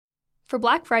For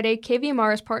Black Friday,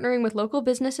 KVMR is partnering with local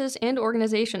businesses and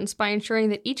organizations by ensuring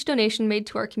that each donation made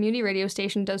to our community radio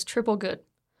station does triple good.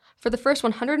 For the first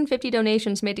 150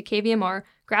 donations made to KVMR,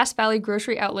 Grass Valley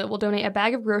Grocery Outlet will donate a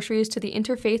bag of groceries to the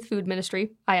Interfaith Food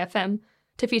Ministry, IFM,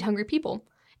 to feed hungry people.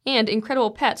 And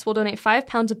Incredible Pets will donate 5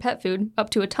 pounds of pet food, up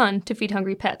to a ton, to feed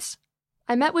hungry pets.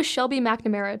 I met with Shelby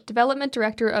McNamara, Development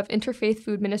Director of Interfaith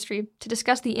Food Ministry, to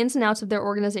discuss the ins and outs of their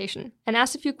organization, and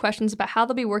asked a few questions about how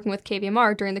they'll be working with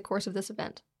KVMR during the course of this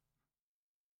event.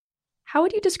 How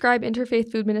would you describe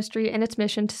Interfaith Food Ministry and its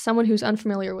mission to someone who's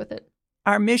unfamiliar with it?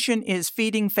 Our mission is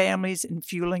feeding families and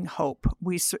fueling hope.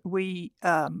 We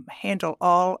handle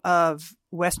all of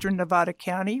Western Nevada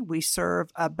County. We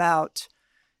serve about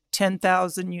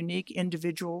 10,000 unique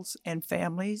individuals and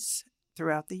families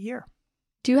throughout the year.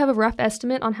 Do you have a rough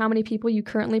estimate on how many people you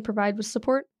currently provide with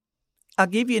support? I'll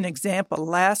give you an example.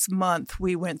 Last month,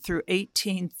 we went through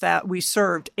we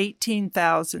served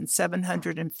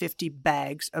 18,750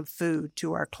 bags of food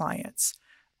to our clients.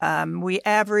 We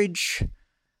average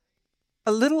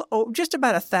just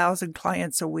about 1,000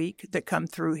 clients a week that come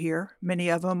through here. Many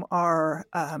of them are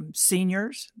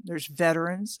seniors. There's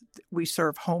veterans. We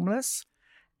serve homeless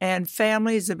and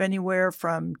families of anywhere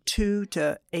from 2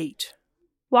 to 8.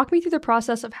 Walk me through the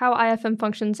process of how IFM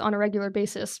functions on a regular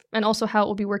basis, and also how it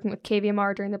will be working with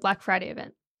KVMR during the Black Friday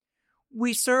event.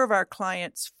 We serve our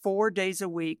clients 4 days a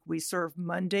week. We serve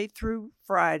Monday through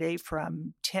Friday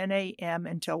from 10 a.m.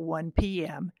 until 1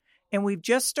 p.m., and we've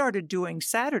just started doing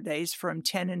Saturdays from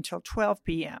 10 until 12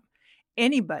 p.m.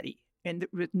 Anybody,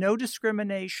 with no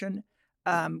discrimination,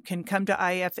 can come to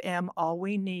IFM. All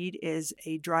we need is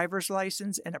a driver's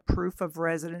license and a proof of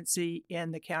residency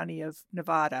in the county of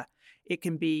Nevada. It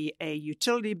can be a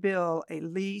utility bill, a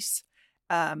lease.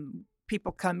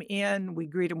 People come in, we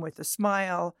greet them with a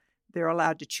smile. They're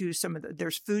allowed to choose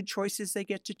there's food choices they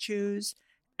get to choose.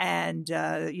 And,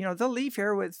 they'll leave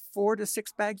here with 4 to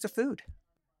 6 bags of food.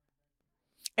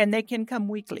 And they can come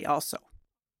weekly also.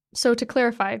 So to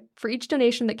clarify, for each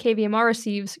donation that KVMR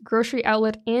receives, Grocery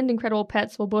Outlet and Incredible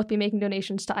Pets will both be making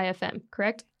donations to IFM,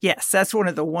 correct? Yes, that's one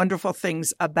of the wonderful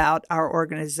things about our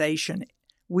organization.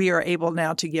 We are able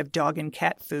now to give dog and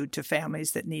cat food to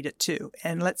families that need it too.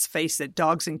 And let's face it,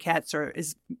 dogs and cats are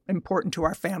as important to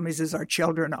our families as our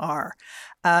children are.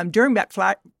 During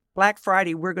Black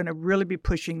Friday, we're going to really be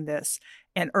pushing this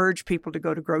and urge people to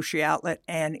go to Grocery Outlet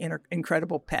and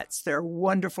Incredible Pets. They're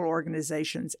wonderful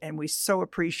organizations, and we so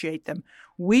appreciate them.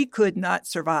 We could not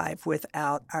survive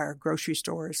without our grocery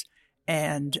stores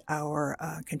and our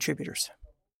contributors.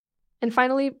 And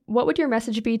finally, what would your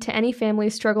message be to any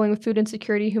families struggling with food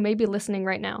insecurity who may be listening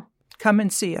right now? Come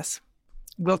and see us.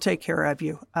 We'll take care of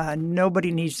you.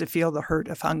 Nobody needs to feel the hurt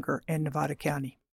of hunger in Nevada County.